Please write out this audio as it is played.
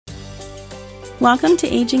Welcome to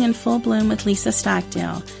Aging in Full Bloom with Lisa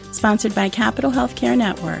Stockdale, sponsored by Capital Healthcare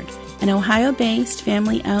Network, an Ohio-based,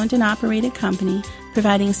 family-owned and operated company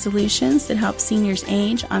providing solutions that help seniors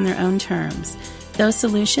age on their own terms. Those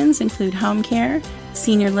solutions include home care,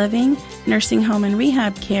 senior living, nursing home and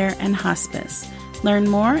rehab care, and hospice. Learn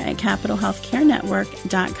more at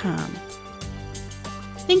capitalhealthcarenetwork.com.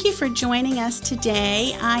 Thank you for joining us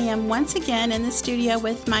today. I am once again in the studio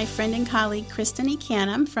with my friend and colleague, Kristen E.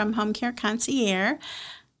 Canham from Home Care Concierge.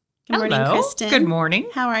 Good morning, Kristen. Good morning.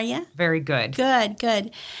 How are you? Very good.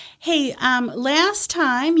 Good. Hey, last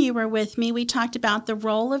time you were with me, we talked about the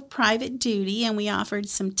role of private duty, and we offered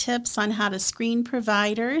some tips on how to screen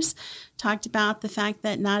providers. Talked about the fact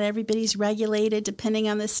that not everybody's regulated depending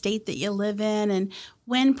on the state that you live in, and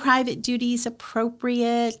when private duty is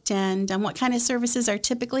appropriate, and what kind of services are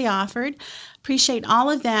typically offered. Appreciate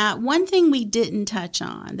all of that. One thing we didn't touch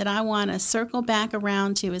on that I want to circle back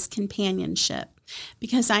around to is companionship,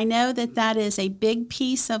 because I know that that is a big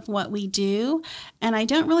piece of what we do, and I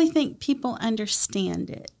don't really think people understand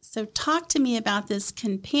it. So talk to me about this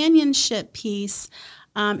companionship piece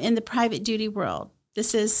in the private duty world.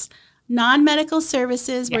 This is non-medical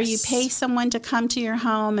services where you pay someone to come to your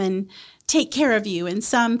home and take care of you in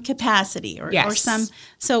some capacity or some.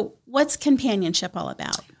 So what's companionship all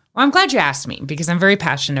about? Well, I'm glad you asked me because I'm very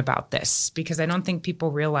passionate about this, because I don't think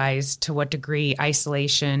people realize to what degree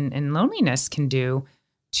isolation and loneliness can do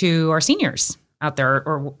to our seniors out there,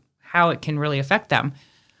 or how it can really affect them.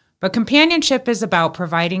 But companionship is about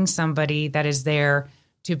providing somebody that is there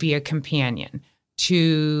to be a companion,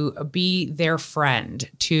 to be their friend,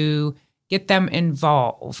 to get them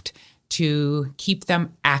involved, to keep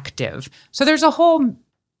them active. So there's a whole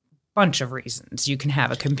bunch of reasons you can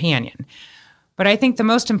have a companion. But I think the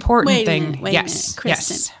most important thing... Wait a minute,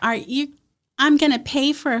 Kristen. Are you... I'm going to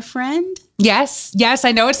pay for a friend? Yes.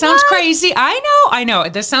 I know it sounds crazy. I know.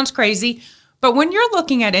 This sounds crazy. But when you're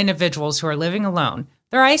looking at individuals who are living alone,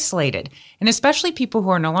 they're isolated. And especially people who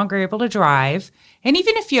are no longer able to drive. And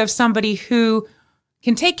even if you have somebody who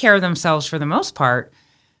can take care of themselves for the most part,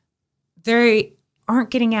 they aren't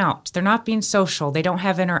getting out. They're not being social. They don't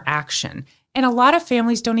have interaction. And a lot of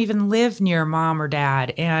families don't even live near mom or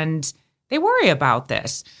dad, and they worry about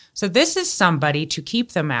this. So this is somebody to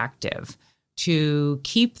keep them active, to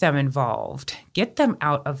keep them involved, get them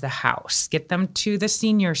out of the house, get them to the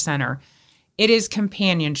senior center. It is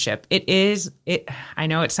companionship. I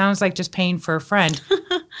know it sounds like just paying for a friend,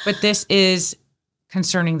 but this is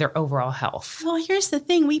concerning their overall health. Well, here's the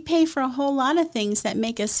thing. We pay for a whole lot of things that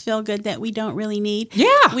make us feel good that we don't really need.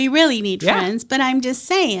 Yeah. We really need friends. But I'm just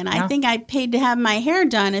saying, I think I paid to have my hair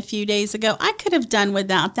done a few days ago. I could have done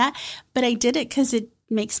without that, but I did it because it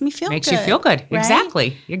makes me feel good. Makes you feel good.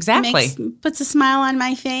 Right? Exactly. Puts a smile on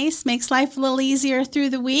my face, makes life a little easier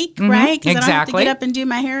through the week, right? Because I don't have to get up and do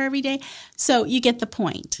my hair every day. So you get the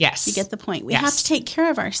point. Yes. You get the point. We have to take care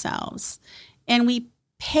of ourselves. And we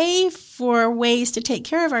pay for ways to take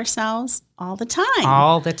care of ourselves all the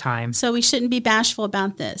time. So we shouldn't be bashful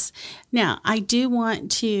about this. Now, I do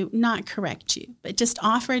want to not correct you, but just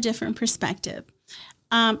offer a different perspective.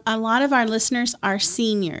 A lot of our listeners are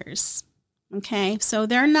seniors, okay? So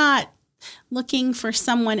they're not looking for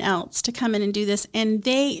someone else to come in and do this. And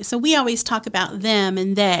so we always talk about them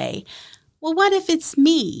and they. Well, what if it's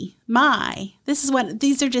me,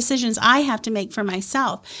 these are decisions I have to make for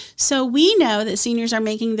myself. So we know that seniors are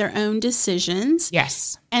making their own decisions.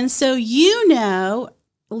 Yes. And so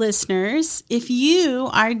listeners, if you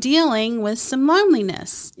are dealing with some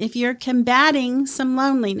loneliness, if you're combating some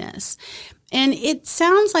loneliness, and it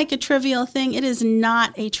sounds like a trivial thing, it is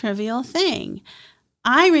not a trivial thing.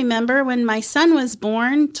 I remember when my son was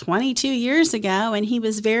born 22 years ago, and he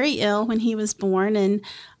was very ill when he was born, and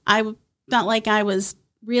I felt like I was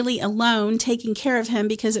really alone taking care of him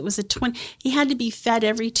because it was he had to be fed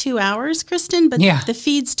every 2 hours, Kristen, but the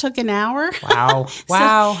feeds took an hour.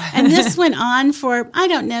 Wow. And this went on for,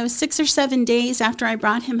 6 or 7 days after I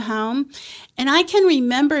brought him home. And I can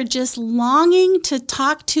remember just longing to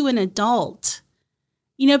talk to an adult,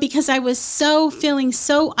 because I was feeling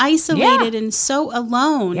so isolated and so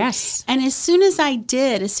alone. Yes. And as soon as I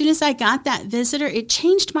got that visitor, it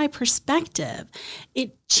changed my perspective.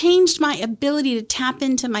 It changed my ability to tap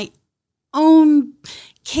into my own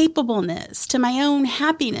capableness, to my own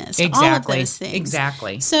happiness, all of those things.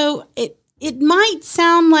 Exactly. So it might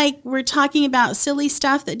sound like we're talking about silly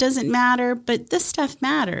stuff that doesn't matter, but this stuff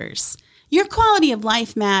matters. Your quality of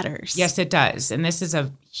life matters. Yes, it does. And this is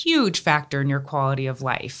a huge factor in your quality of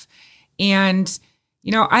life. And,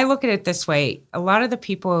 I look at it this way. A lot of the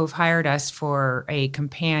people who've hired us for a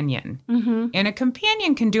companion, and a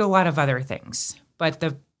companion can do a lot of other things, but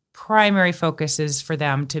the primary focus is for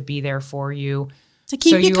them to be there for you. To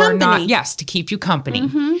keep you company. To keep you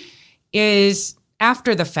company. Is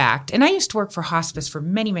after the fact. And I used to work for hospice for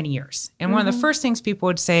many, many years. And one of the first things people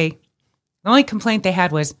would say, the only complaint they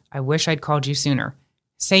had was, I wish I'd called you sooner.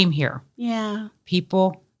 Same here. Yeah.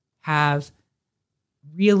 People have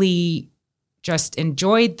really just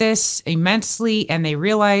enjoyed this immensely, and they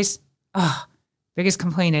realize, biggest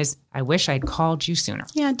complaint is, I wish I'd called you sooner.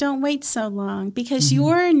 Yeah, don't wait so long, because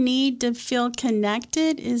your need to feel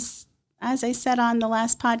connected is, as I said on the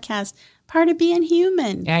last podcast, part of being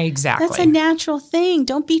human. Yeah, exactly. That's a natural thing.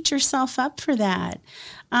 Don't beat yourself up for that.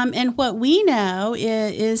 And what we know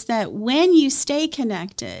is that when you stay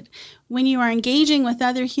connected, when you are engaging with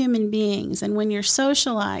other human beings, and when you're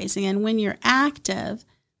socializing, and when you're active,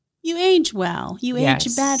 you age well, you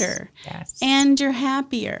age better, and you're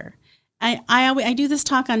happier. I do this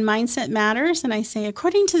talk on Mindset Matters, and I say,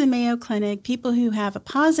 according to the Mayo Clinic, people who have a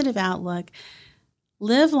positive outlook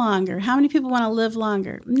live longer. How many people want to live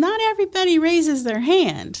longer? Not everybody raises their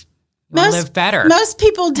hand. Live better. Most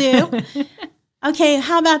people do. Okay,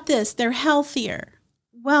 how about this? They're healthier.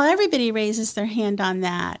 Well, everybody raises their hand on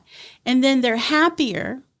that. And then they're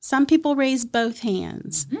happier. Some people raise both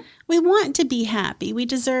hands. We want to be happy. We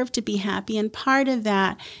deserve to be happy. And part of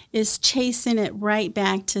that is chasing it right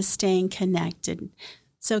back to staying connected.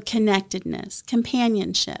 So connectedness,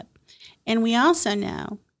 companionship. And we also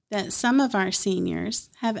know that some of our seniors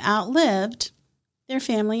have outlived their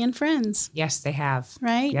family and friends. Yes, they have.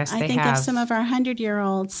 Right? Yes, I think of some of our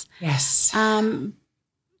 100-year-olds. Yes.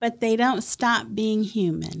 But they don't stop being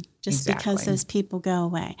human just because those people go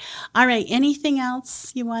away. All right. Anything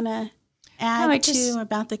else you want to add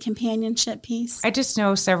about the companionship piece? I just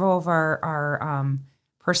know several of our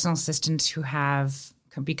personal assistants who have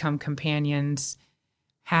become companions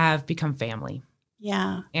have become family.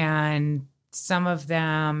 Yeah. And some of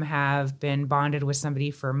them have been bonded with somebody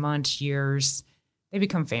for months, years. They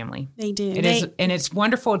become family. They do. And it's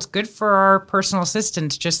wonderful. It's good for our personal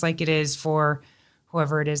assistants, just like it is for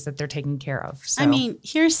whoever it is that they're taking care of. So. I mean,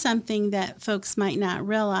 here's something that folks might not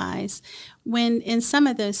realize. When in some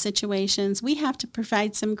of those situations, we have to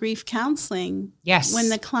provide some grief counseling. Yes. When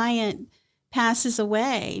the client passes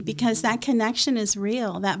away, because that connection is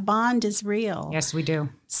real. That bond is real. Yes, we do.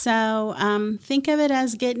 So think of it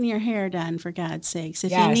as getting your hair done, for God's sakes.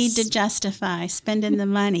 If you need to justify spending the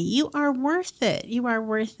money, you are worth it. You are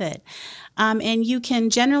worth it. And you can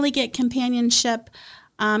generally get companionship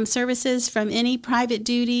services from any private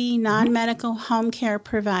duty, non-medical home care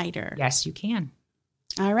provider. Yes, you can.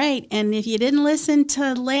 All right. And if you didn't listen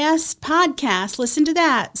to last podcast, listen to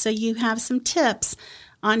that. So you have some tips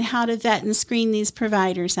on how to vet and screen these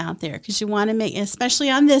providers out there, because you want to make, especially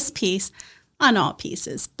on this piece, on all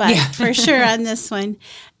pieces, but for sure on this one.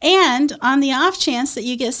 And on the off chance that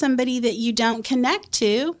you get somebody that you don't connect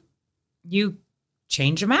to, you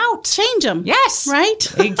change them out. Change them. Yes.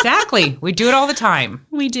 Right? Exactly. We do it all the time.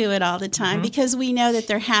 We do it all the time because we know that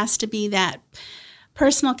there has to be that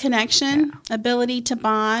personal connection, ability to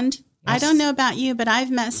bond. Yes. I don't know about you, but I've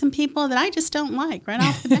met some people that I just don't like right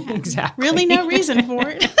off the bat. Exactly. Really no reason for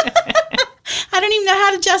it. I don't even know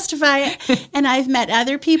how to justify it. And I've met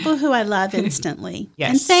other people who I love instantly. Yes.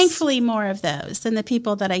 And thankfully more of those than the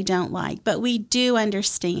people that I don't like. But we do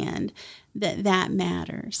understand that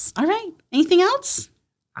matters. All right. Anything else?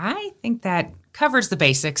 I think that covers the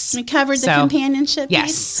basics. We covered the companionship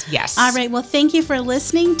piece? Yes. All right. Well, thank you for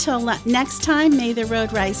listening. Till next time, may the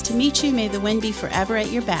road rise to meet you. May the wind be forever at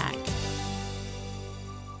your back.